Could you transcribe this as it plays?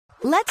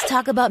Let's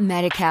talk about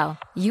Medi-Cal.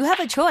 You have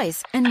a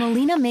choice, and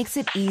Molina makes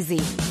it easy,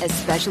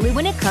 especially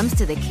when it comes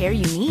to the care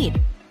you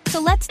need. So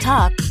let's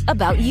talk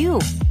about you,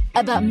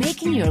 about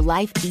making your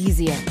life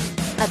easier,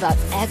 about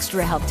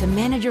extra help to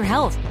manage your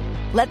health.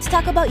 Let's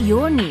talk about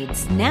your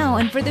needs now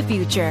and for the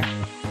future.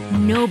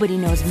 Nobody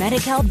knows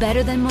Medi-Cal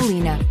better than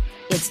Molina.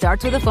 It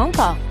starts with a phone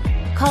call.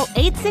 Call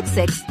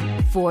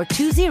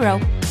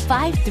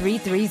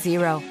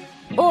 866-420-5330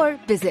 or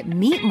visit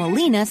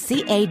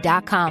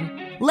meetmolinaca.com.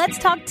 Let's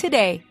talk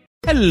today.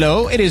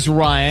 Hello, it is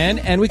Ryan,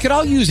 and we could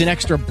all use an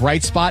extra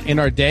bright spot in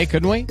our day,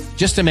 couldn't we?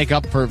 Just to make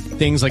up for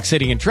things like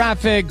sitting in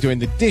traffic, doing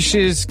the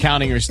dishes,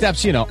 counting your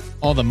steps, you know,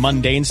 all the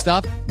mundane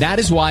stuff. That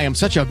is why I'm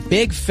such a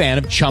big fan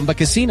of Chumba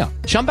Casino.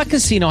 Chumba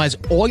Casino has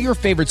all your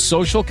favorite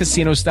social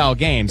casino-style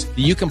games that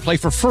you can play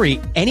for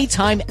free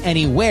anytime,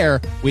 anywhere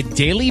with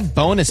daily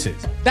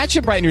bonuses. That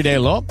should brighten your day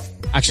a little.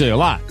 Actually, a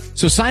lot.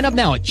 So sign up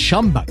now at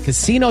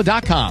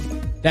ChumbaCasino.com.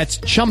 That's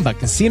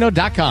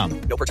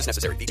ChumbaCasino.com. No purchase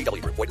necessary.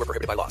 VGW Group. Void where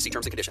prohibited by law. See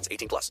terms and conditions.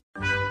 18+.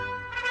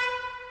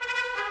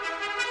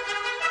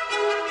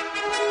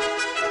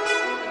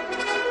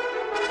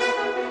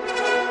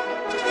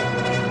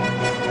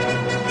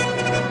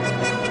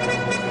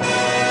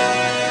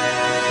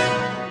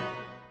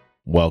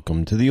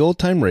 Welcome to the Old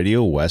Time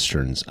Radio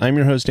Westerns. I'm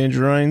your host,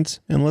 Andrew Rhynes,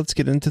 and let's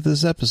get into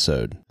this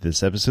episode.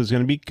 This episode is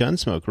going to be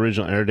Gunsmoke.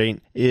 Original air date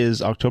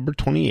is October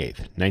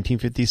 28th,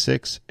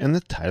 1956, and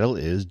the title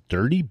is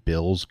Dirty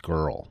Bill's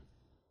Girl.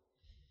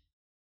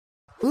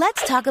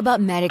 Let's talk about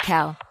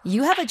Medi-Cal.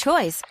 You have a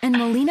choice, and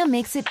Molina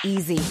makes it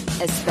easy,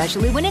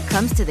 especially when it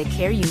comes to the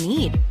care you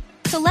need.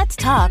 So let's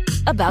talk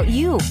about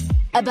you,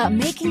 about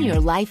making your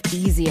life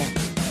easier,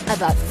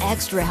 about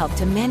extra help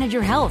to manage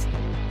your health.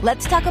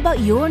 Let's talk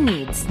about your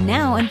needs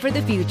now and for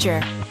the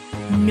future.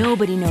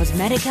 Nobody knows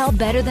Medi-Cal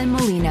better than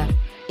Molina.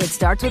 It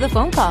starts with a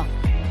phone call.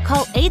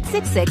 Call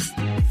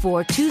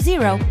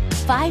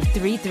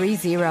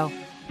 866-420-5330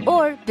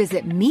 or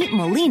visit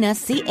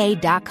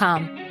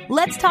meetmolinaca.com.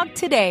 Let's talk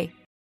today.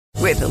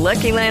 With the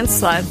Lucky Land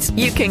Slots,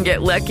 you can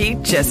get lucky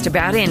just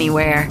about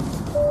anywhere.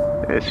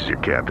 This is your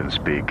captain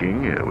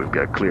speaking. We've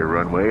got clear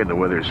runway and the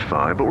weather's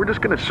fine, but we're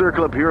just going to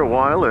circle up here a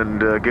while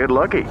and get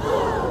lucky.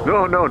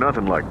 No,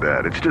 nothing like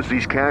that. It's just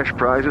these cash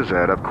prizes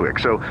add up quick.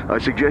 So I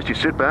suggest you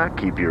sit back,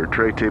 keep your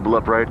tray table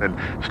upright, and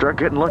start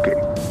getting lucky.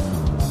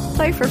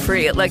 Play for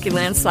free at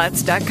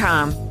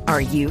LuckyLandSlots.com.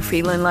 Are you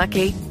feeling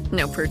lucky?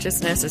 No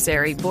purchase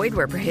necessary. Void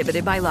where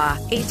prohibited by law.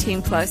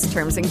 18+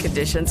 terms and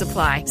conditions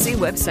apply. See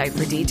website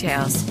for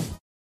details.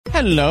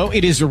 Hello,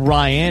 it is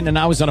Ryan, and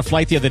I was on a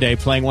flight the other day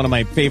playing one of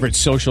my favorite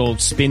social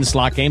spin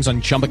slot games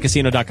on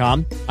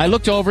ChumbaCasino.com. I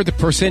looked over at the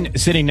person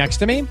sitting next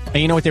to me, and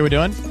you know what they were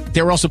doing?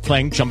 They were also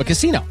playing Chumba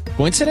Casino.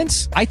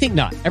 Coincidence? I think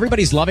not.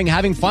 Everybody's loving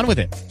having fun with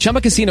it. Chumba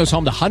Casino is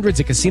home to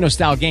hundreds of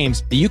casino-style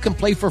games that you can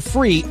play for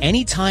free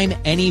anytime,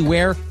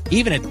 anywhere,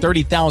 even at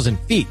 30,000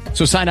 feet.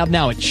 So sign up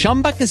now at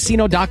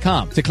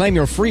ChumbaCasino.com to claim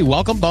your free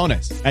welcome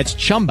bonus. That's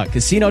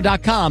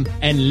ChumbaCasino.com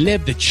and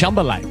live the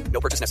Chumba life. No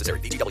purchase necessary.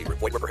 VGW Group.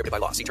 Void where prohibited by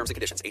law. See terms and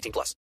conditions.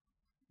 18+.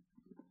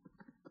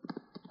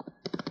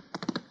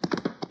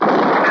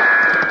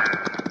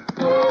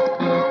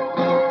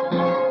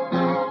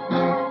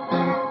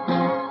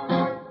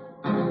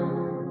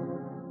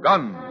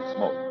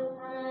 Gunsmoke.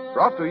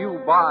 Brought to you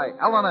by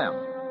L&M,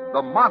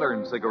 the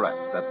modern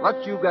cigarette that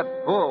lets you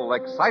get full,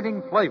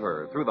 exciting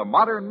flavor through the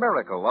modern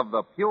miracle of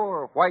the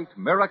pure white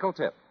miracle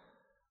tip.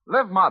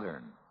 Live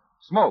modern.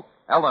 Smoke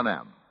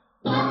L&M.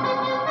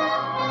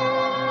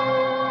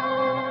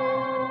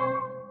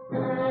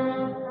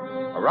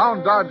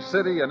 Around Dodge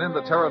City and in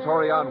the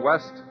territory on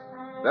West,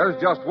 there's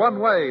just one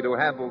way to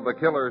handle the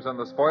killers and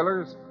the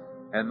spoilers,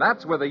 and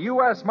that's with a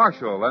U.S.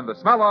 Marshal and the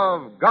smell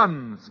of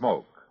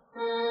Gunsmoke.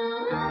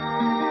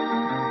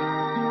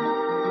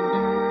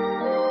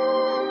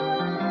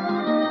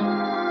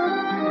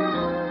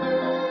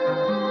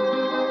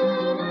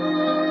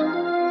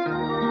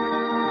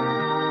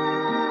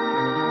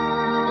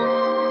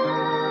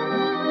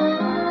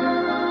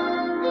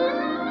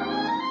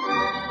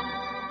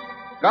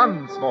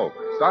 Gunsmoke,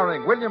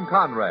 starring William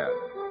Conrad.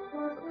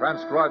 The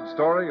transcribed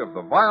story of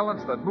the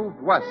violence that moved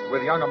west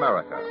with young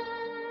America.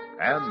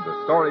 And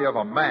the story of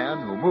a man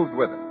who moved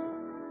with it.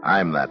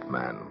 I'm that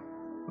man.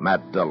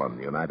 Matt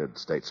Dillon, United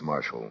States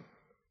Marshal.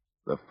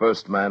 The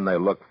first man they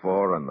look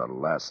for and the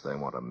last they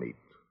want to meet.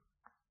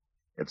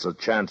 It's a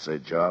chancy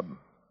job,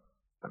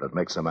 and it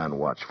makes a man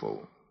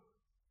watchful.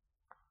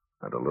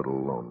 And a little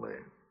lonely.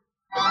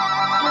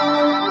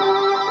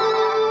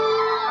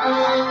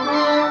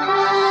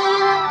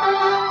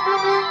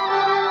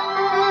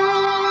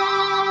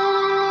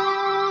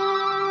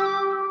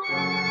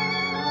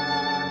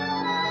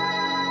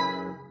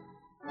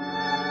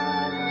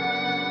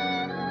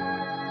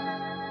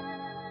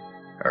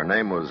 Her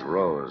name was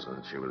Rose,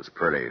 and she was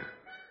pretty.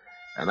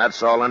 And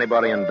that's all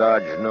anybody in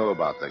Dodge knew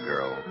about the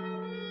girl.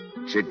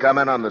 She'd come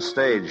in on the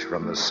stage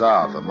from the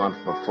South a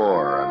month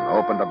before and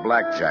opened a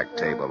blackjack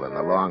table in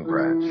the Long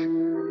Branch,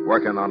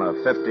 working on a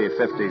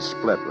 50-50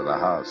 split with the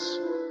house.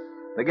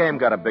 The game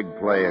got a big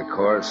play, of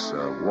course.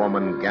 A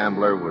woman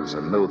gambler was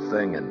a new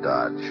thing in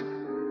Dodge.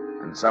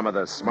 And some of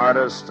the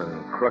smartest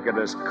and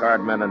crookedest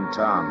cardmen in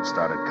town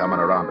started coming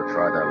around to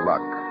try their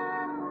luck.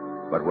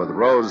 But with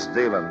Rose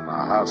dealing, the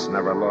house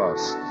never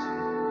lost.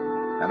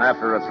 And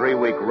after a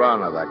 3-week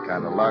run of that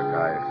kind of luck,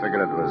 I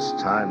figured it was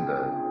time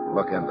to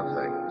look into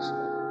things.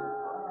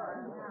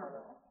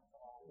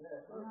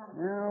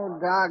 Oh,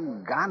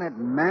 doggone it,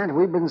 Matt.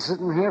 We've been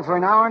sitting here for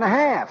an hour and a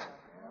half.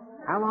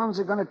 How long is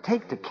it going to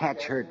take to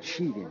catch her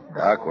cheating?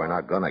 Doc, we're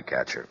not going to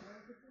catch her.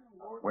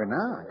 We're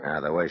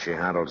not. The way she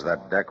handles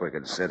that deck, we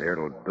could sit here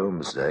till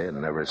doomsday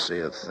and never see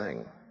a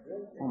thing.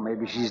 Well,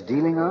 maybe she's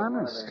dealing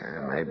honest.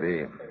 Yeah,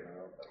 maybe.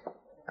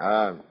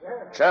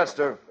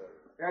 Chester.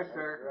 Yes,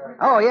 sir.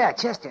 Oh, yeah,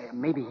 Chester.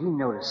 Maybe he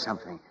noticed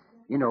something.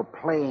 You know,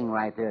 playing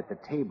right there at the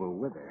table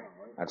with her.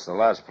 That's the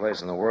last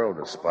place in the world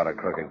to spot a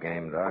crooked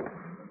game, Doc.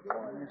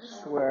 I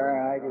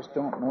swear, I just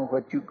don't know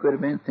what you could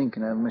have been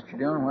thinking of, Mr.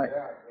 Dillon. Why,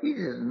 she's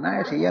as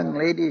nice a young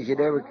lady as you'd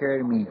ever care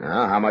to meet.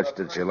 Now, how much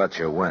did she let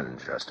you win,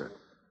 Chester?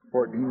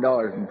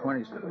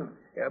 $14.20.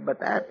 Yeah, but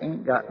that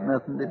ain't got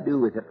nothing to do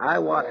with it. I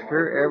watched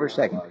her every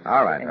second.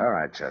 All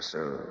right,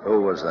 Chester.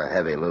 Who was the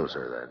heavy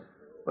loser then?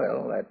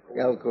 Well, that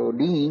Elko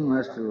Dean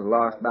must have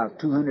lost about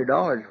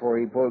 $200 before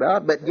he pulled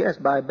out, but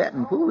just by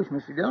betting foolish,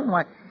 Mr. Dillon,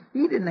 why,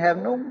 he didn't have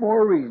no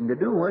more reason to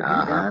do what he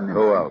done.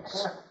 Who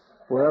else?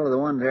 Well, the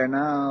ones there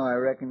now, I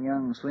reckon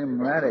young Slim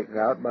Raddick's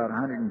out about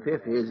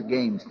 150 as the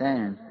game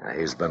stands.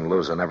 He's been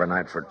losing every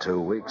night for 2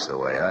 weeks, the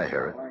way I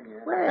hear it.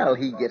 Well,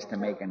 he gets to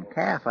making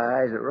calf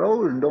eyes at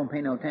Rose and don't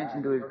pay no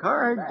attention to his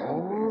cards.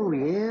 Oh,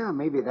 yeah,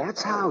 maybe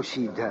that's how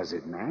she does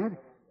it, Matt.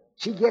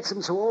 She gets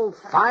them so all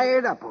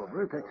fired up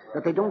over it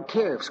that they don't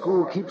care if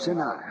school keeps her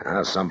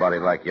not. Somebody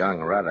like young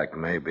Raddick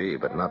may be,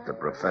 but not the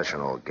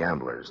professional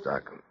gamblers,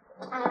 Doc.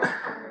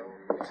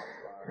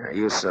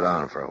 You sit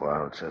down for a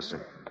while,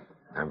 Chester.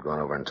 I'm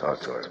going over and talk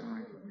to her.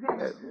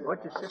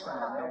 What you sip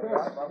on?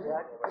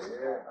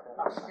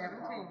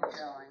 17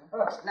 showing.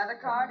 Another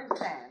card is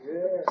 10.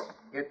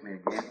 Get me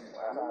again.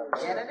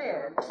 Yet it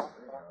is.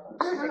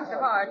 6 of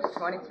hearts,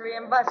 23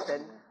 and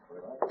busted.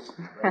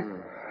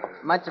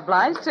 Much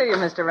obliged to you,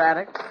 Mr.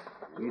 Raddick.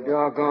 You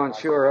doggone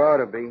sure ought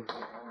to be.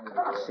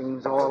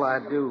 Seems all I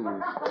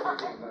do.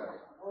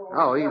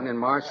 Oh, evening,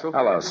 Marshal.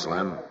 Hello,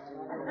 Slim.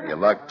 Your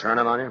luck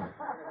turning on you?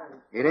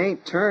 It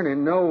ain't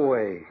turning, no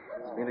way.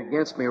 It's been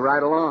against me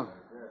right along.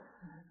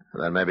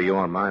 Then maybe you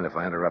won't mind if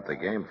I interrupt the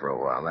game for a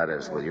while. That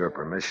is, with your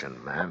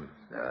permission, ma'am.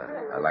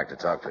 I'd like to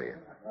talk to you.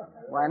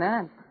 Why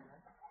not?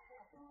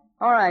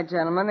 All right,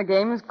 gentlemen, the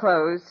game is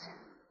closed.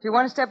 If you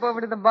want to step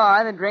over to the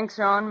bar, the drinks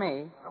are on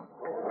me.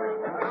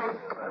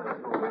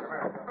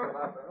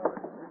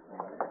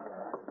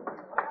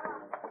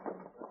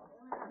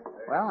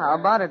 Well, how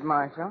about it,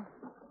 Marshal?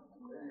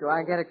 Do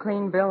I get a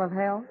clean bill of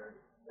health?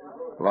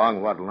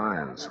 Along what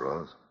lines,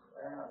 Rose?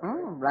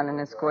 Running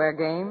a square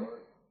game.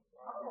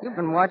 You've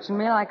been watching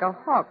me like a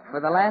hawk for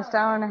the last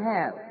hour and a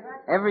half.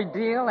 Every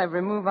deal,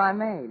 every move I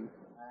made.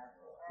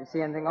 You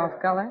see anything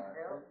off color?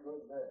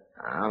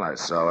 Well, I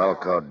saw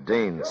Elko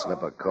Dean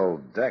slip a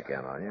cold deck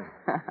in on you.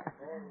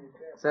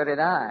 So did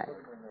I.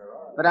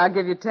 But I'll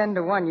give you 10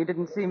 to 1. You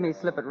didn't see me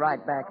slip it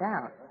right back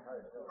out.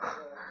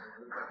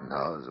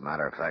 No, as a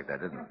matter of fact, I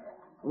didn't.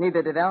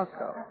 Neither did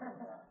Elko.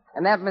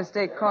 And that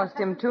mistake cost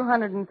him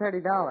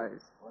 $230.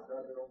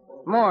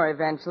 More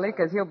eventually,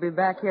 because he'll be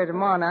back here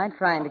tomorrow night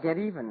trying to get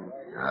even.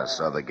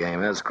 So the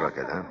game is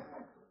crooked, huh?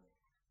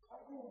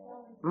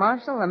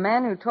 Marshal, the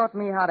man who taught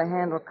me how to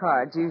handle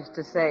cards used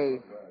to say,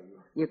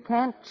 you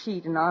can't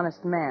cheat an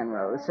honest man,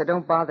 Rose, so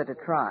don't bother to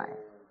try.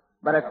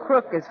 But a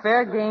crook is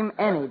fair game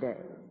any day.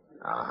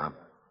 Uh-huh.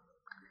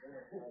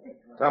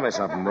 Tell me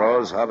something,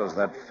 Rose. How does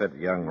that fit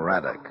young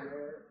Raddick?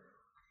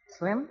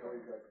 Slim?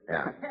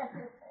 Yeah.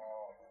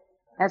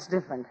 That's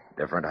different.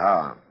 Different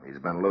how? He's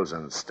been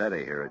losing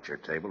steady here at your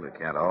table. It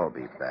can't all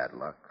be bad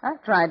luck.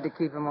 I've tried to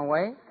keep him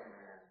away.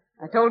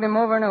 I told him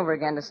over and over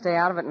again to stay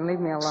out of it and leave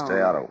me alone. Stay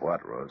out of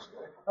what, Rose?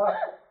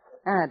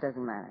 It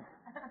doesn't matter.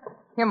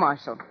 Here,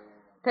 Marshal.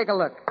 Take a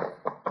look.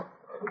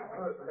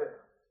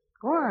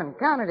 Go on,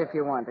 count it if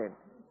you want it.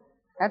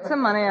 That's the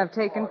money I've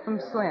taken from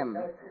Slim.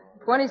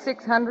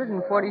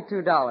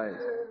 $2,642.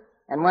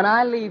 And when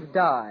I leave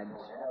Dodge,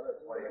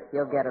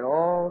 he'll get it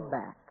all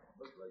back.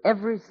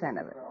 Every cent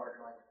of it.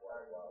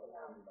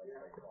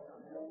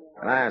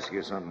 Can I ask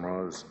you something,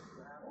 Rose?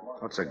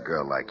 What's a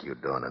girl like you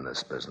doing in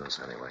this business,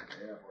 anyway?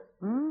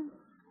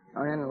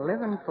 Earning a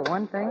living, for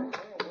one thing.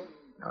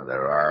 Now,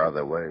 there are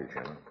other ways,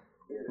 you know.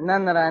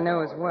 None that I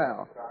know as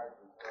well.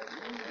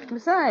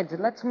 Besides,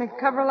 it lets me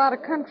cover a lot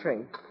of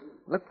country.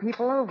 Look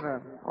people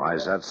over. Why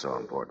is that so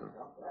important?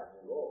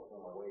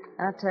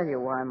 I'll tell you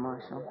why,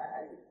 Marshal.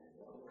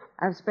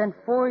 I've spent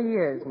 4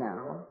 years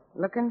now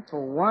looking for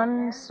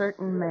one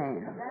certain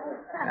man.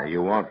 Now,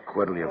 you won't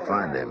quit till you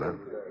find him, huh?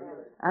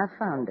 I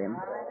found him.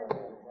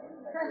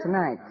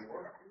 Tonight.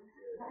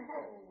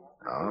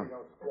 Oh?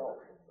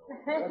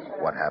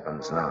 What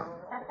happens now?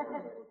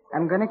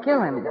 I'm going to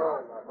kill him.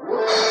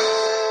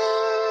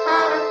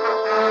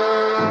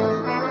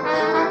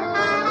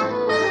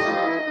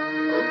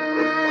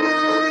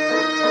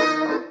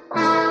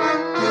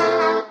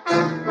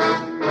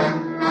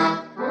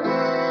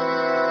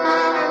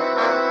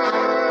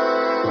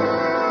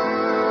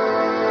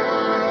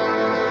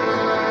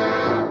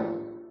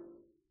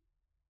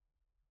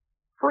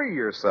 Free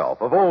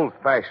yourself of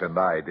old-fashioned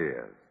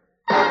ideas.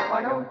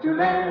 Why don't you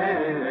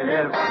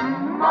live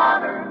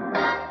modern?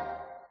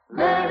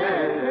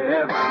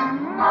 Live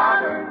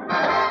modern.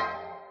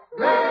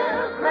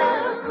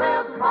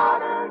 Live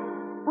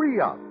modern. Free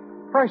up.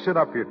 Freshen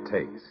up your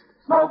taste.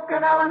 Smoke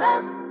an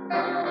L&M.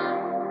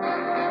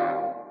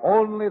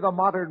 Only the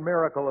modern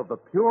miracle of the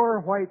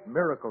pure white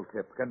miracle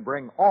tip can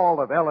bring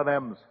all of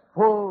L&M's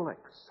full,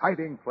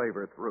 exciting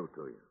flavor through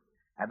to you.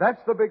 And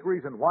that's the big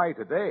reason why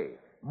today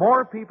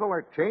more people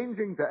are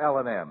changing to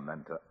L&M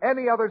than to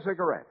any other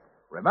cigarette.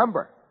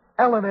 Remember,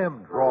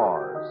 L&M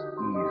draws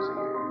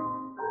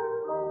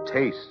easier,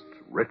 tastes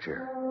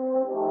richer,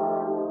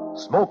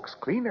 smokes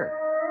cleaner.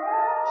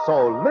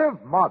 So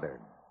live modern.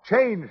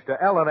 Change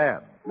to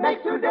L&M.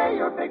 Make today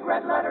your big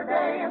red letter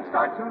day and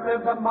start to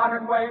live the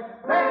modern way.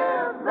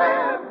 Live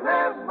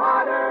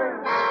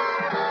modern.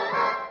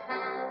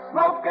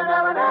 Smoke an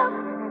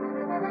L&M.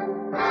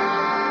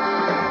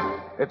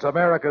 It's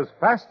America's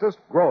fastest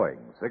growing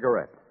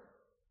cigarette.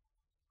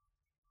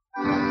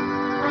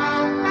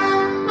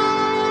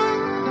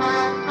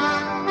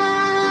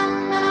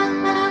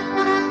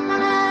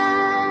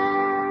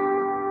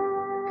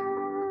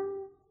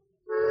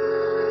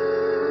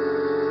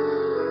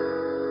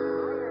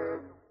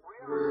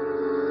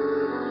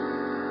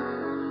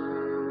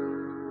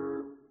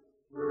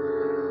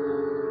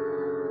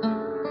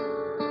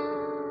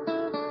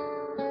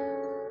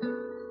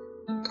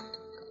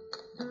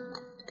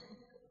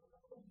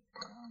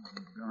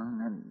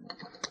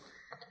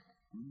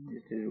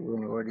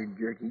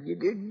 Jerky.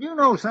 You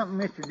know something,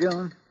 Mr.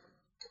 Dillon?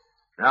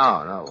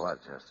 No, what,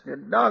 Chester? The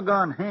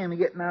doggone ham you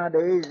get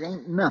nowadays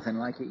ain't nothing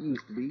like it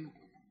used to be.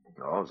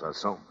 Oh, is that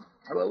so?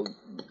 Well,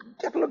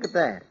 just look at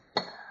that.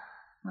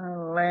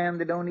 Lamb,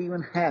 they don't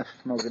even half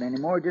smoke it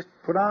anymore. Just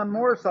put on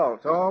more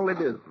salt. That's all they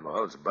do.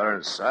 Well, it's better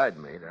than side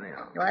meat,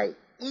 anyhow. Why,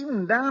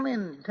 even down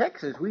in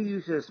Texas, we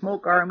used to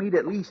smoke our meat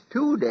at least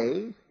 2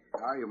 days.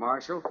 How are you,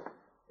 Marshal?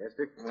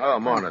 Chester? Oh,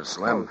 morning,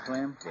 Slim. Oh,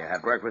 Slim. You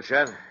had breakfast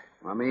yet?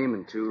 I'm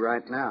aiming to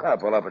right now. Well,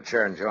 pull up a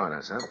chair and join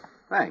us, huh?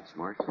 Thanks,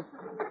 Marshal.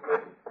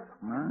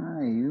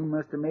 My, you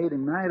must have made a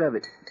night of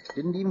it.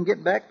 Didn't even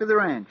get back to the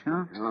ranch,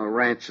 huh? Oh,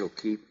 ranch will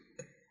keep.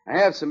 I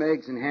have some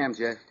eggs and ham,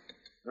 Jeff.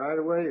 Right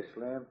away,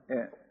 Slim.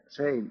 Yeah.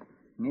 Say,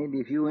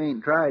 maybe if you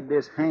ain't tried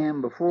this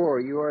ham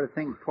before, you ought to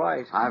think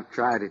twice. I've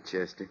tried it,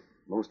 Chester.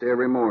 Most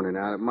every morning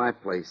out at my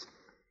place.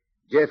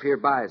 Jeff here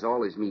buys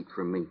all his meat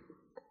from me.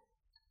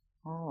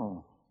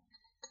 Oh.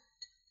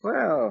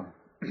 Well,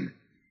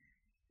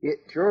 it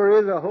sure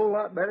is a whole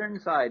lot better than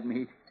side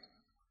meat.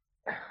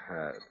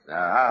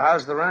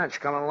 How's the ranch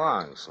coming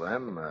along,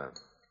 Slim?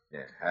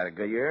 Had a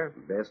good year?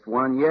 Best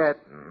one yet.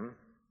 Mm-hmm.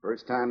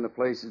 First time the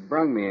place has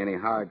brung me any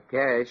hard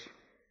cash.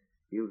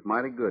 Feels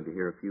mighty good to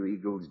hear a few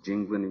eagles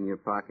jingling in your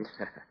pocket.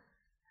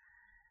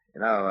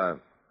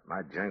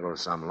 Might jingle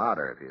some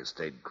louder if you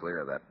stayed clear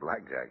of that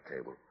blackjack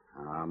table.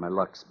 My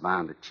luck's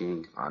bound to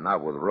change.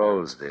 Not with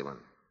Rose dealing.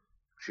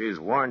 She's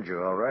warned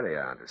you already,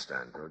 I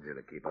understand. Told you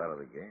to keep out of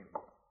the game.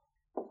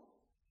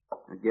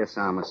 I guess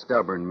I'm a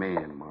stubborn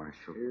man,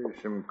 Marshal.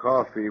 Here's some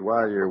coffee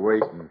while you're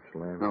waiting,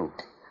 Slim. Oh.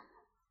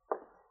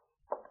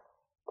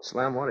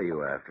 Slim, what are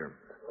you after?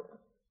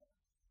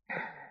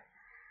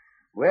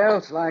 Well,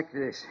 it's like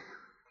this.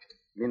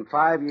 Been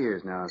 5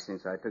 years now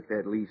since I took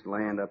that leased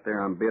land up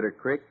there on Bitter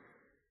Creek.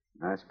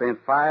 I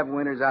spent 5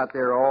 winters out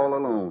there all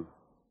alone.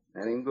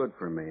 That ain't good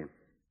for me.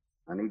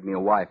 I need me a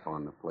wife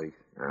on the place.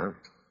 Huh?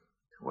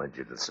 When'd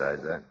you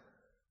decide that?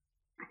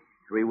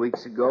 3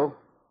 weeks ago.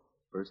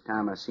 First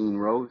time I seen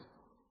Rose.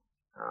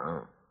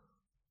 Oh.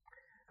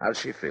 How'd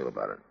she feel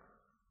about it?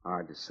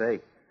 Hard to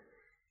say.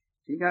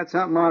 She got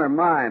something on her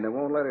mind that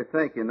won't let her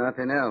think of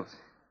nothing else.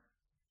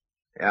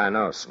 Yeah, I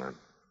know, Slim.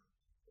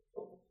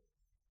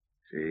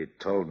 She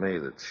told me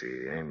that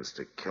she aims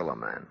to kill a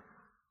man.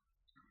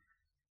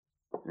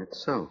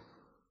 That's so.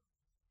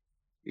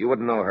 You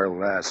wouldn't know her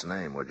last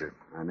name, would you?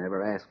 I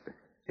never asked her.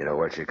 You know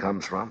where she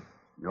comes from?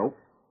 Nope.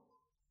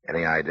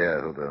 Any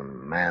idea who the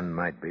man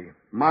might be?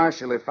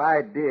 Marshal, if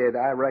I did,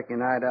 I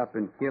reckon I'd up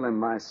and kill him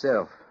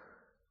myself.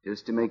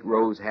 Just to make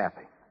Rose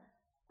happy.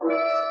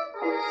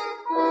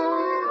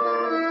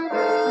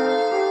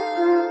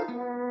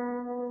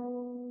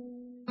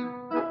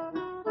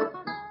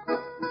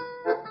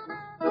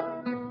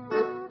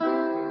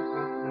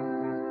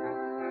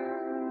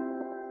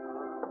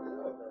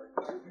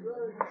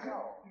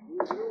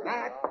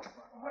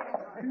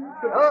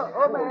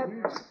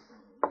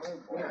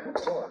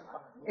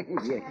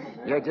 Man.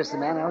 You're just the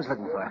man I was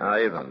looking for. How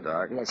even,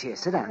 Doc? Yes, here.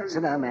 Sit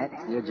down, Matt.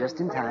 You're just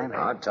in time.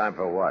 Time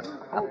for what?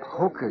 A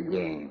poker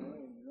game.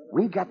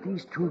 We got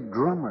these 2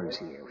 drummers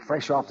here,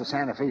 fresh off the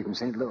Santa Fe from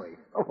St. Louis.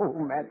 Oh,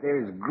 Matt,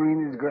 they're as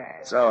green as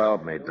grass. So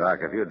help me, Doc.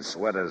 If you'd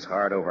sweat as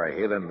hard over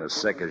healing the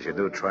sick as you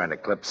do trying to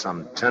clip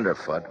some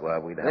tenderfoot,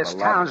 well, we'd have This a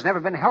lot... town's never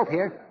been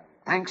healthier,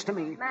 thanks to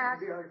me.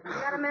 Matt, you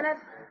got a minute?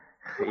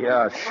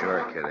 Yeah,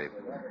 sure, Kitty.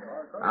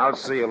 I'll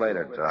see you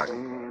later, Doc.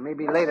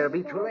 Maybe later it'll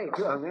be too late,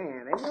 too. Oh,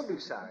 man, then you'll be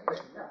sorry.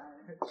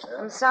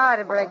 I'm sorry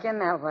to break in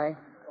that way.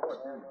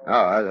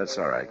 Oh, that's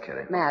all right,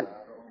 Kitty. Matt,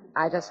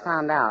 I just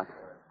found out.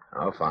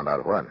 Oh, found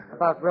out what?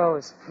 About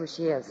Rose, who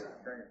she is.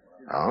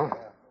 Oh?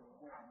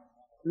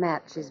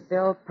 Matt, she's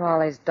Bill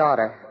Prawley's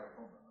daughter.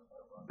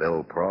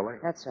 Bill Prawley?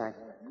 That's right.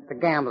 The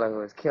gambler who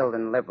was killed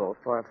in Liberal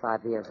 4 or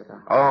 5 years ago.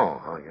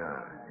 Oh,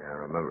 yeah. Yeah, I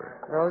remember.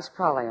 Rose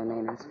Prawley, her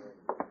name is.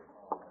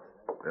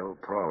 Bill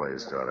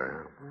Prawley's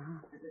daughter, huh?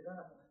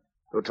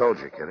 Who told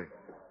you, Kitty?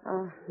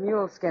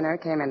 Mule Skinner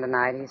came in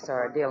tonight. He saw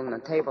her dealing a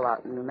table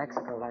out in New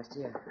Mexico last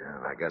year.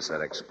 Yeah, I guess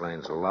that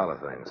explains a lot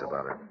of things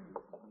about her.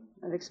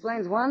 It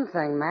explains one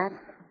thing, Matt.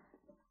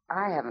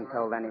 I haven't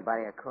told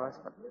anybody, of course,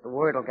 but the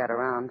word will get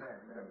around.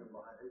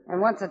 And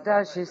once it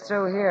does, she's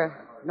through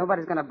here.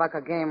 Nobody's going to buck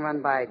a game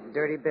run by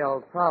Dirty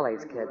Bill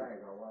Prawley's kid.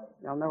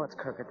 They'll know it's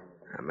crooked.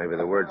 Maybe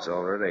the word's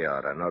already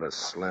out. I noticed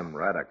Slim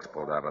Raddock's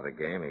pulled out of the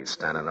game. He's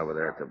standing over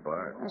there at the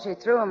bar. And she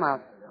threw him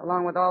out,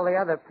 along with all the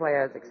other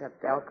players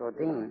except Elko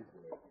Dean.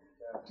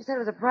 She said it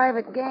was a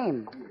private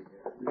game.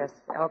 Guess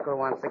Elko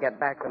wants to get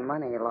back the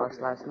money he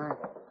lost last night.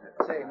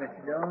 Say,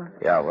 Mr. Dillon.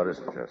 Yeah, what is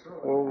it, Chester?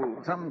 Oh,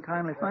 something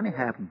kindly funny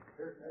happened.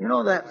 You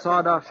know that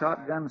sawed-off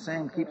shotgun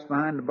Sam keeps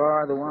behind the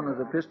bar, the one with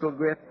the pistol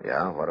grip?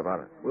 Yeah, what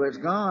about it? Well, it's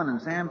gone,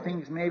 and Sam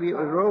thinks maybe it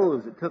was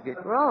Rose that took it.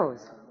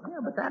 Rose? Yeah,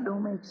 but that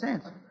don't make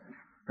sense.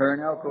 Her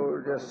and Elko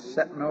were just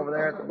sitting over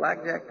there at the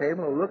blackjack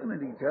table looking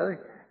at each other.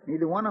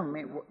 Neither one of them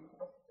made...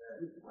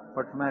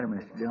 What's the matter,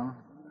 Mr. Dillon?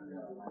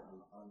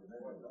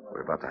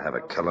 We're about to have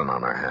a killing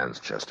on our hands,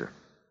 Chester.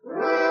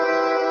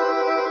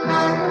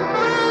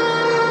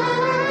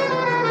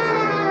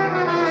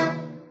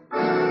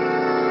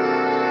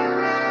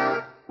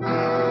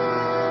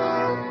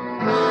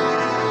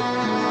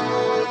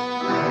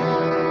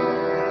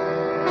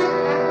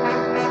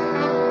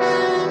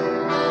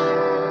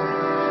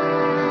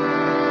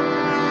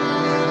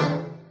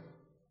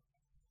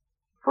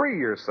 Free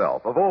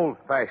yourself of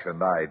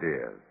old-fashioned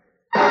ideas.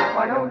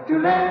 Why don't you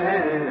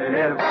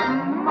live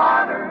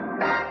modern?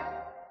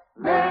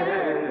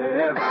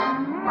 Live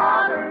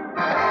modern.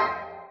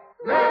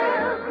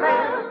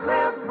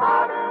 Live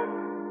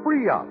modern.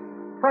 Free up.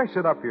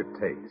 Freshen up your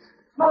taste.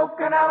 Smoke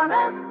an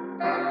L&M.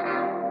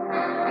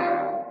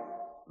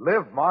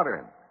 Live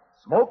modern.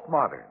 Smoke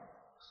modern.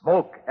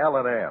 Smoke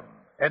L&M.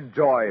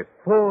 Enjoy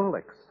full,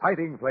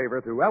 exciting flavor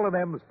through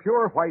L&M's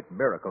Pure White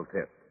Miracle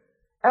Tip.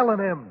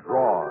 L&M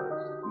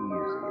draws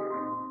easier.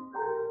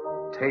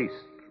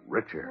 Tastes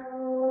richer.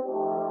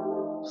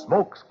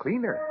 Smokes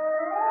cleaner.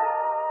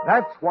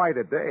 That's why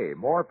today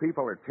more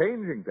people are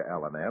changing to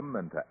L&M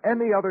than to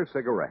any other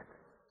cigarette.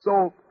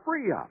 So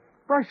free up.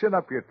 Freshen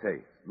up your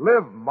taste.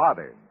 Live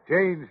modern.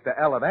 Change to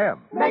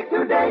L&M. Make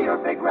today your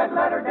big red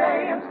letter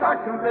day and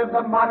start to live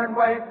the modern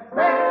way.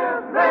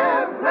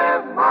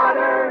 Live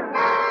modern.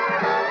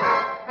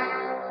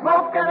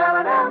 Smoke an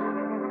L&M.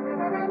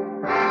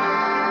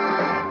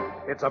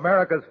 It's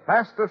America's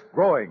fastest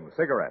growing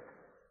cigarette.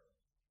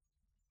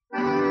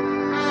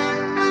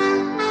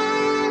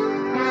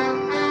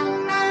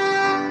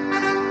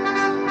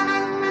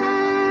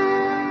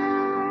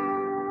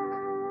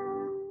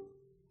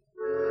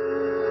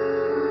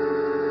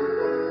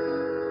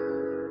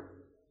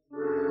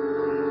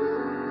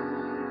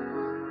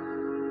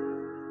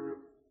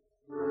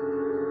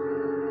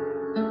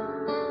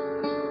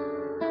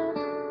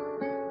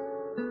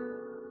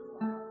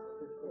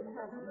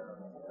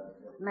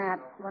 Matt,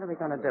 what are we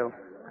going to do?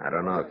 I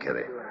don't know,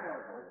 Kitty.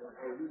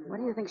 What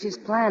do you think she's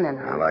planning?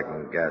 Well, I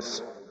can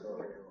guess.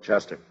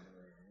 Chester,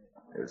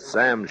 is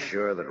Sam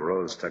sure that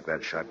Rose took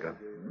that shotgun?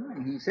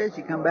 He says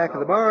she come back to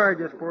the bar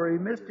just before he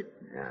missed it.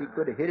 Yeah. She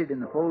could have hid it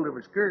in the fold of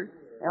her skirt.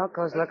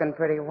 Elko's looking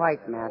pretty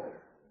white, Matt.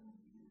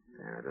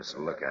 Yeah, just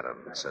look at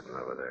them sitting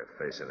over there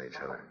facing each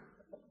other.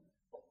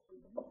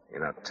 You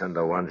know, 10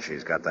 to 1,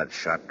 she's got that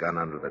shotgun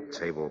under the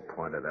table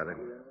pointed at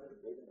him.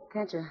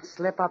 Can't you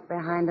slip up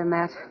behind her,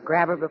 Matt?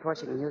 Grab her before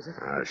she can use it?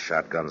 A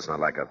shotgun's not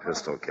like a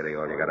pistol, Kitty.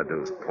 All you got to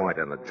do is point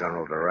in the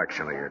general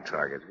direction of your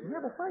target. Yeah,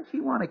 but why'd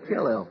she want to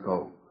kill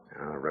Elko?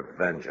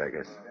 Revenge, I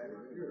guess.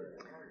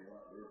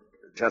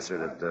 Chester,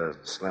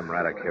 did Slim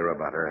Raddock hear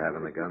about her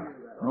having the gun?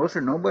 No,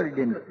 sir, nobody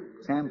didn't.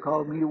 Sam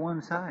called me to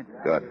one side.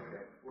 Good.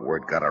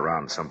 Word got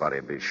around,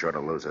 somebody'd be sure to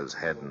lose his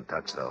head and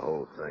touch the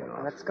whole thing off.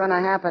 Well, it's going to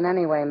happen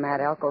anyway,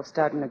 Matt. Elko's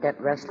starting to get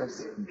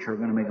restless. I'm sure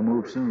going to make a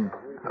move soon.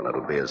 Well,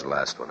 it'll be his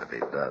last one if he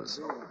does.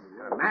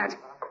 Matt?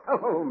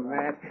 Oh,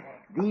 Matt.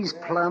 These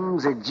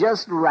plums are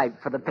just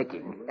ripe for the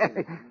picking.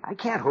 I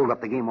can't hold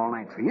up the game all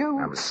night for you.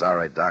 I'm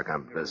sorry, Doc.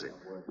 I'm busy.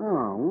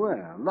 Oh, well,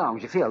 as long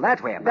as you feel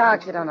that way about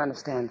Doc, you don't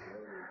understand.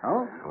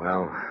 Oh?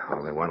 Well,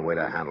 only one way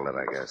to handle it,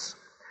 I guess.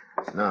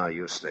 No,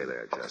 you stay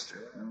there,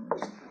 Chester.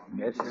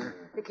 Yes, sir.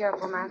 Be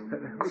careful, Matt.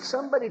 Will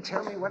somebody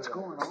tell me what's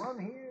going on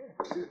here?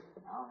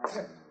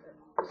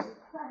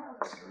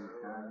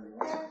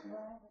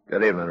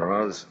 Good evening,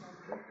 Rose.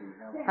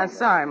 I'm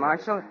sorry,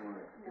 Marshal.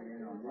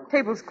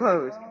 Table's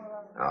closed.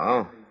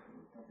 Oh?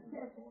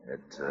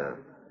 It's,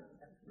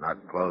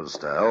 not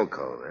closed to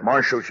Elko, then.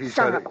 Marshal, she's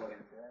Shut had up.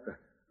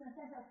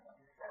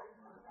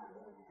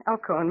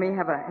 Elko and me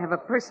have a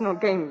personal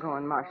game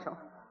going, Marshal.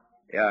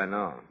 Yeah, I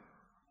know.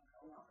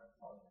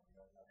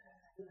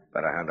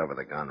 Better hand over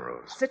the gun,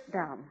 Rose. Sit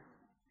down.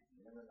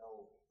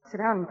 Sit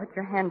down and put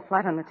your hand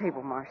flat on the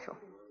table, Marshal.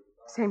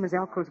 Same as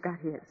Elko's got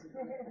his.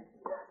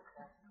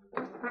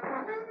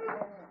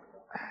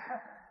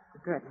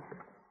 Good.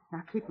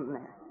 Now keep him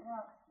there.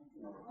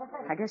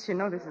 I guess you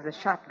know this is a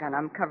shotgun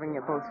I'm covering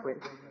you both with.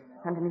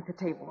 Underneath the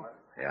table.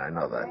 Yeah, I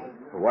know that.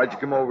 Well, why'd you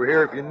come over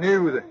here if you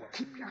knew that...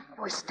 Keep your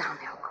voice down,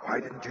 Elko. Why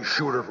didn't you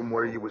shoot her from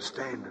where you was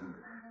standing?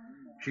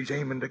 She's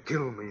aiming to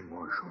kill me,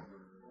 Marshal.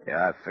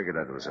 Yeah, I figured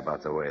that was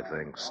about the way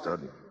things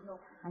stood.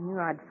 I knew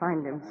I'd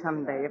find him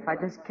someday if I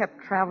just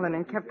kept traveling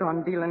and kept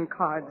on dealing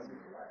cards.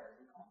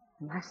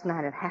 Last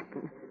night it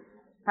happened.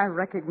 I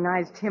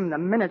recognized him the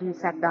minute he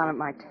sat down at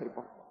my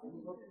table.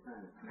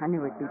 I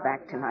knew he'd be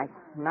back tonight,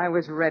 and I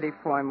was ready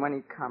for him when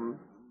he come.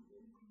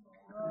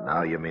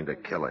 Now you mean to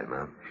kill him,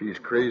 huh? She's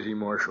crazy,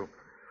 Marshal.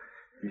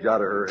 She's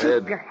out of her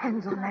head. Keep your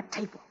hands on that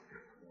table.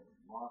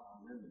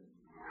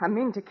 I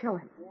mean to kill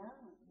him.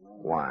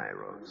 Why,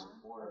 Rose?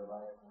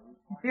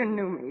 If you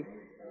knew me,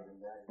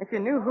 if you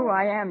knew who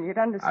I am, you'd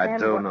understand. I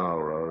do know,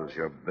 Rose.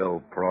 You're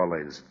Bill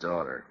Prawley's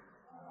daughter.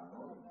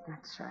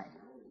 That's right.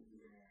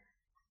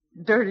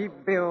 Dirty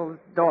Bill's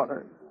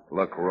daughter.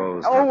 Look,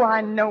 Rose. Oh,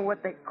 I know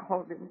what they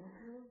called him.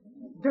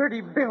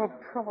 Dirty Bill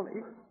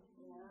Prawley.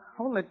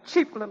 All the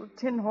cheap little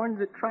tin horns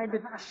that tried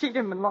to cheat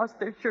him and lost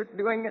their shirt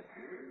doing it.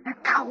 They're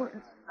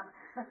cowards.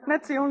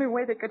 That's the only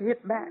way they could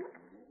hit back.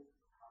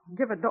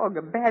 Give a dog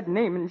a bad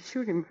name and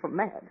shoot him for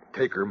mad.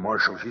 Take her,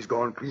 Marshal. She's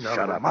going clean out of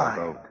Shut her up, mind.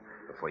 Elko,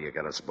 before you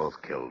get us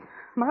both killed.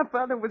 My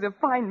father was a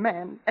fine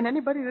man, and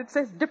anybody that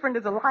says different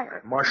is a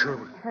liar. Marshal.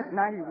 That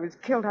night he was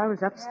killed, I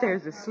was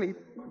upstairs asleep.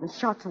 The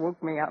shots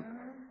woke me up.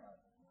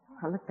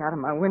 I looked out of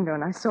my window,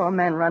 and I saw a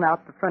man run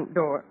out the front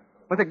door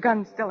with a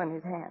gun still in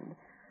his hand.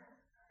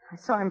 I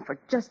saw him for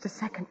just a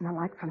second in the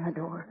light from the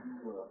door.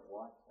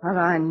 But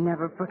I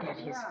never forget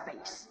his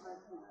face.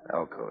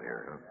 Elko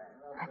here, huh?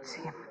 That's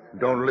him.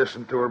 Don't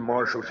listen to her,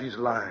 Marshal. She's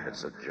lying.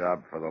 It's a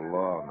job for the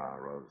law now,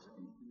 Rose.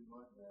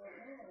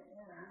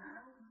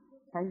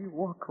 Now you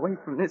walk away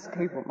from this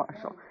table,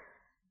 Marshal.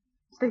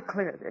 Stay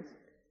clear of this.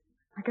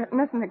 I got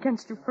nothing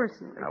against you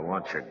personally. I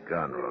want your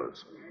gun,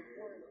 Rose.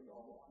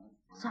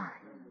 Sorry.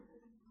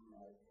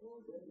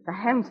 The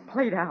hand's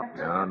played out.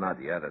 No,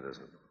 not yet, it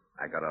isn't.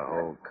 I got a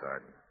hold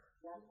card.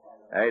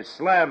 Hey,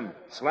 Slim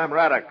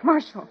Raddick.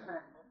 Marshal.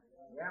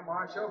 Yeah,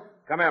 Marshal?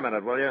 Come here a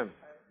minute, will you?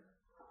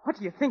 What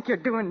do you think you're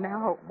doing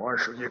now?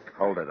 Marshal, you...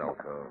 Hold it,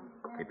 Elko.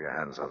 Keep your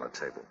hands on the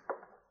table.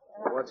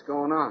 What's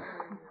going on?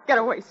 Get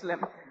away,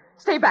 Slim.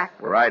 Stay back.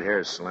 We're right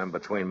here, Slim,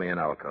 between me and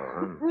Elko,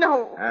 huh?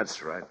 No.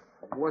 That's right.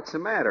 What's the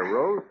matter,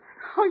 Rose?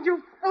 Oh,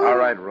 you fool. All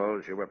right,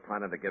 Rose, you were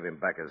planning to give him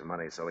back his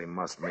money, so he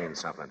must mean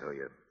something to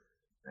you.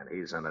 And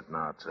he's in it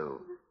now, too.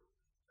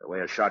 The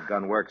way a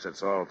shotgun works,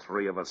 it's all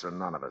three of us or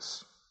none of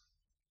us.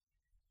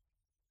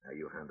 Now,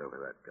 you hand over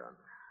that gun.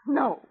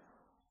 No.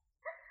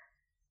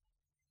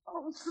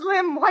 Oh,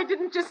 Slim, why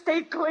didn't you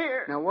stay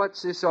clear? Now,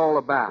 what's this all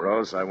about?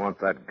 Rose, I want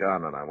that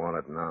gun, and I want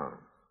it now.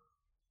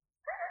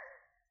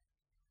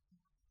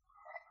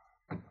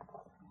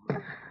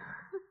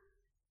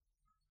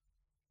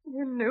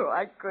 You knew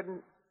I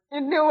couldn't.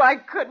 You knew I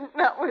couldn't,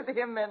 not with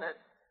him in it.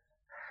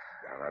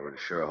 Well, I was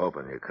sure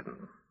hoping you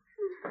couldn't.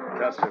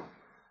 Chester.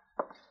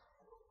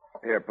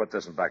 Here, put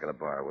this in back of the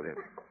bar, will you?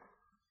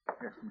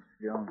 Yes, Mr.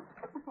 Jones.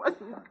 It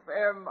wasn't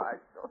fair,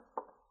 Marshal.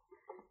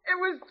 It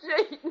was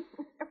cheating.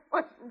 It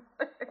wasn't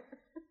fair.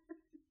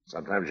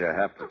 Sometimes you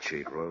have to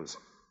cheat, Rose.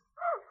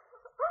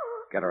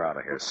 Get her out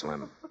of here,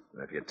 Slim.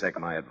 And if you take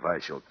my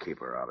advice, you'll keep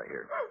her out of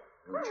here.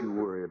 Don't you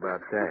worry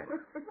about that.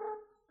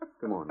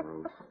 Come on,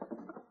 Rose.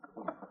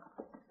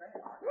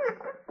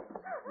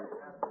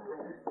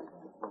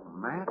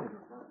 Matt,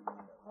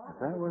 if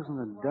that wasn't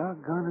the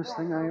doggonest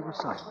thing I ever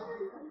saw.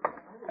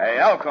 Hey,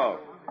 Elko.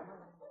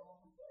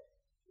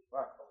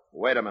 What?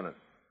 Wait a minute.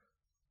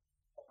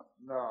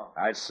 No.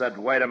 I said,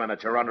 wait a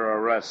minute. You're under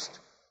arrest.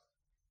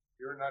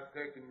 You're not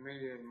taking me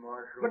in,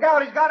 Marshal. Look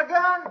out, he's got a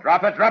gun!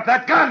 Drop it. Drop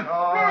that gun!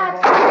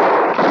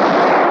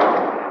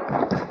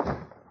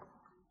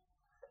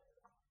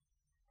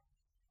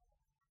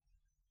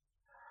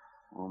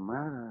 Well,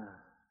 Matt,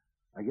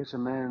 I guess a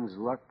man's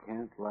luck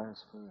can't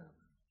last forever.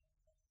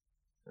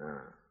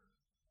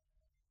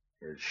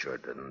 It sure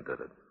didn't,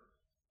 did it?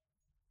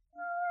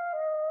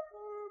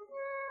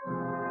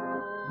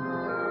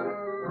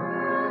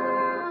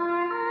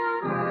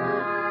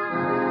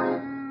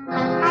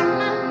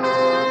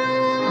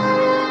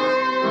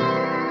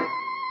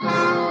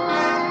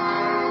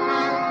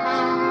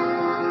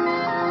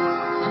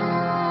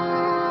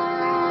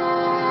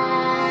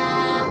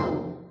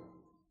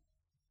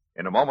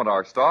 In a moment,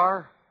 our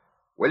star,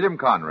 William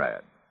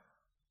Conrad.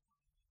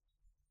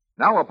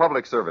 Now a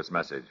public service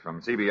message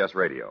from CBS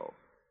Radio.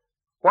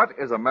 What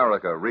is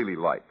America really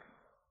like?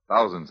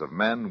 Thousands of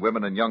men,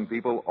 women, and young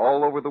people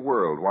all over the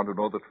world want to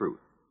know the truth.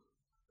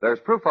 There's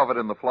proof of it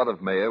in the flood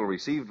of mail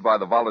received by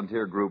the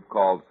volunteer group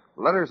called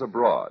Letters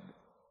Abroad,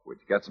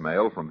 which gets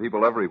mail from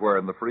people everywhere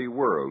in the free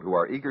world who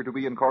are eager to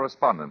be in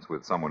correspondence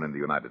with someone in the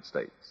United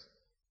States.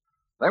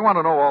 They want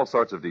to know all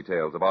sorts of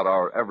details about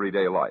our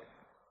everyday life.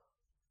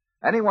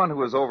 Anyone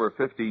who is over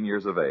 15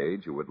 years of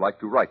age who would like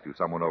to write to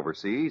someone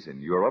overseas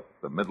in Europe,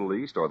 the Middle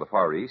East, or the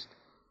Far East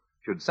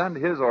should send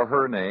his or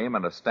her name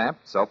in a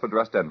stamped,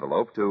 self-addressed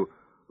envelope to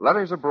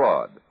Letters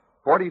Abroad,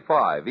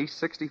 45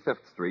 East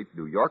 65th Street,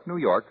 New York, New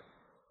York,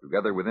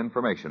 together with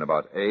information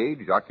about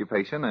age,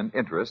 occupation, and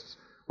interests,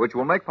 which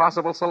will make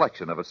possible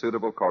selection of a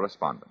suitable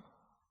correspondent.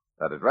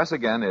 That address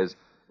again is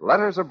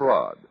Letters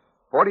Abroad,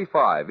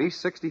 45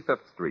 East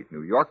 65th Street,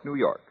 New York, New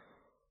York.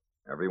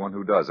 Everyone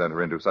who does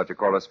enter into such a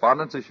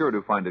correspondence is sure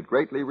to find it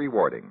greatly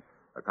rewarding,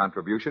 a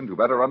contribution to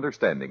better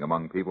understanding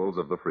among peoples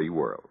of the free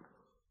world.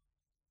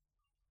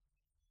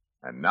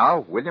 And now,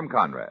 William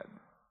Conrad.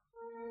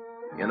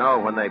 You know,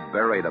 when they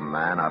buried a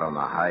man out on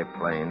the high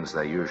plains,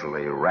 they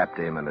usually wrapped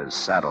him in his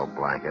saddle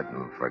blanket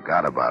and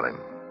forgot about him.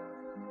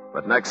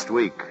 But next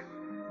week,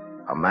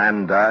 a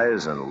man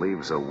dies and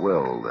leaves a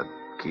will that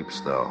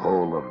keeps the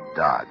whole of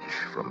Dodge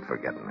from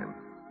forgetting him.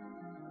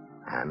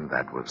 And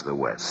that was the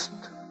West.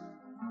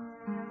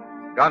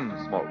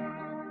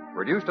 Gunsmoke,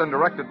 produced and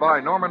directed by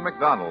Norman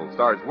MacDonald,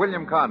 stars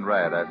William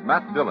Conrad as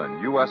Matt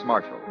Dillon, U.S.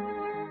 Marshal.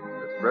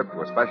 The script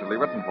was specially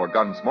written for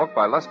Gunsmoke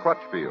by Les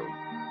Crutchfield,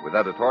 with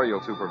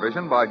editorial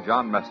supervision by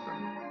John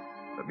Meston.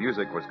 The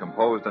music was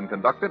composed and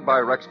conducted by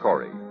Rex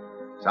Corey.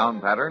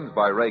 Sound patterns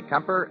by Ray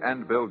Kemper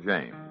and Bill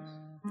James.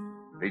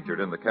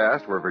 Featured in the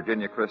cast were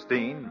Virginia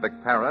Christine, Vic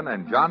Perrin,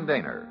 and John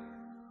Daner.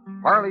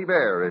 Harley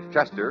Bear is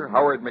Chester,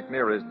 Howard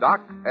McNear is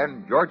Doc,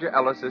 and Georgia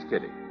Ellis is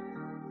Kitty.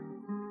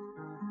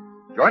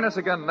 Join us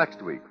again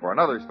next week for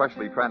another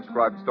specially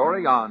transcribed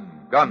story on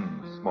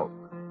Gunsmoke.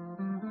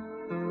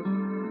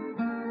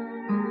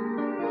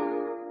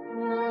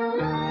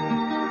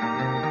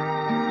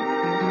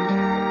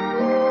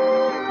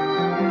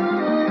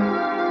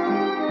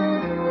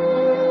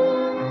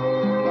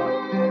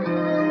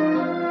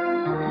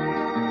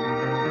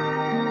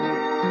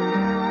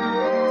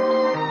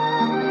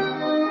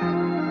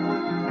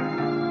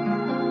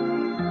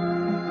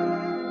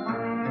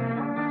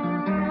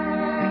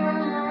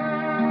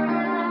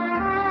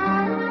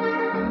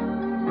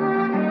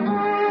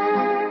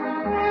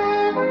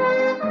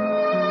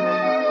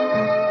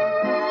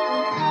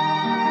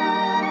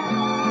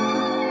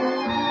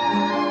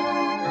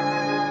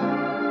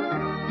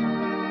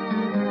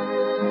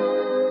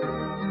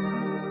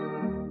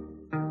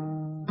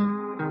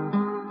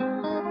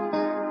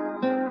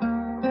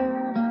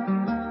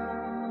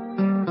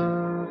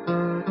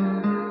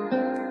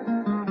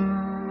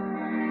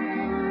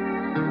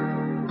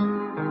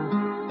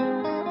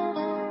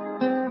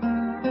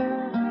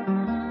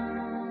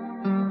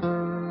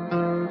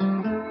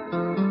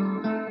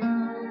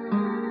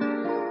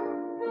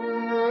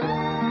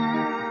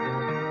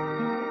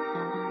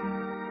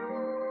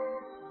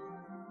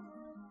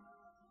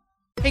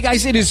 Hey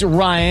guys, it is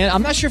Ryan.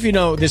 I'm not sure if you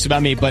know this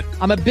about me, but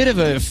I'm a bit of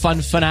a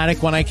fun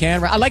fanatic when I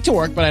can. I like to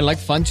work, but I like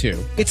fun too.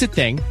 It's a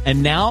thing.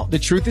 And now the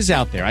truth is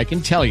out there. I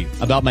can tell you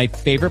about my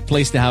favorite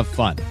place to have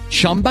fun.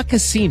 Chumba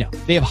Casino.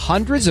 They have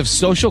hundreds of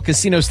social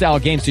casino style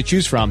games to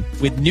choose from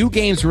with new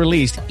games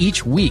released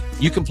each week.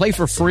 You can play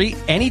for free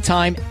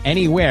anytime,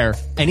 anywhere.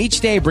 And each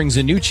day brings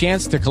a new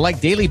chance to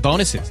collect daily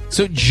bonuses.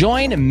 So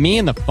join me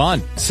in the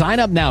fun. Sign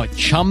up now at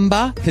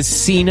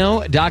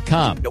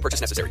ChumbaCasino.com. No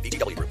purchase necessary.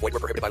 VGW. Void where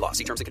prohibited by law.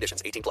 See terms and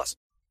conditions. 18+.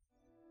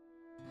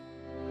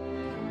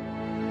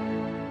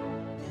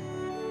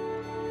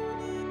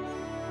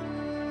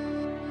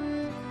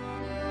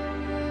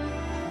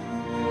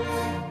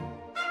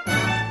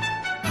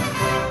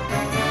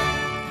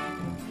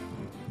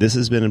 This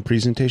has been a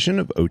presentation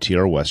of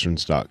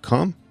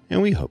OTRWesterns.com,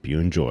 and we hope you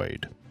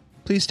enjoyed.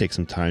 Please take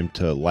some time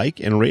to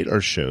like and rate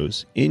our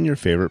shows in your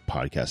favorite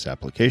podcast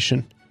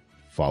application.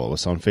 Follow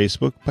us on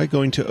Facebook by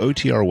going to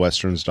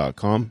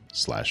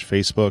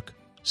OTRWesterns.com/Facebook.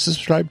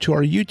 Subscribe to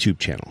our YouTube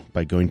channel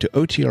by going to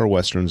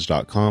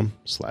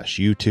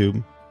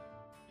OTRWesterns.com/YouTube.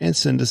 And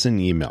send us an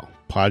email,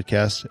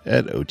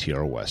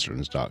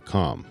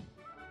 podcast@OTRWesterns.com.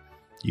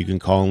 You can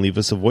call and leave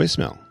us a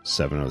voicemail,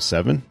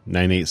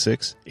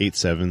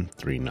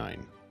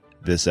 707-986-8739.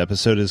 This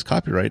episode is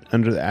copyright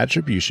under the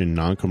Attribution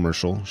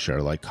Non-Commercial Share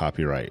Alike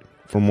copyright.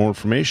 For more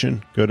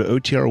information, go to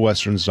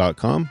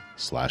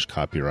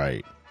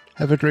OTRWesterns.com/copyright.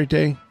 Have a great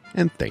day,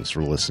 and thanks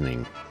for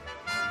listening.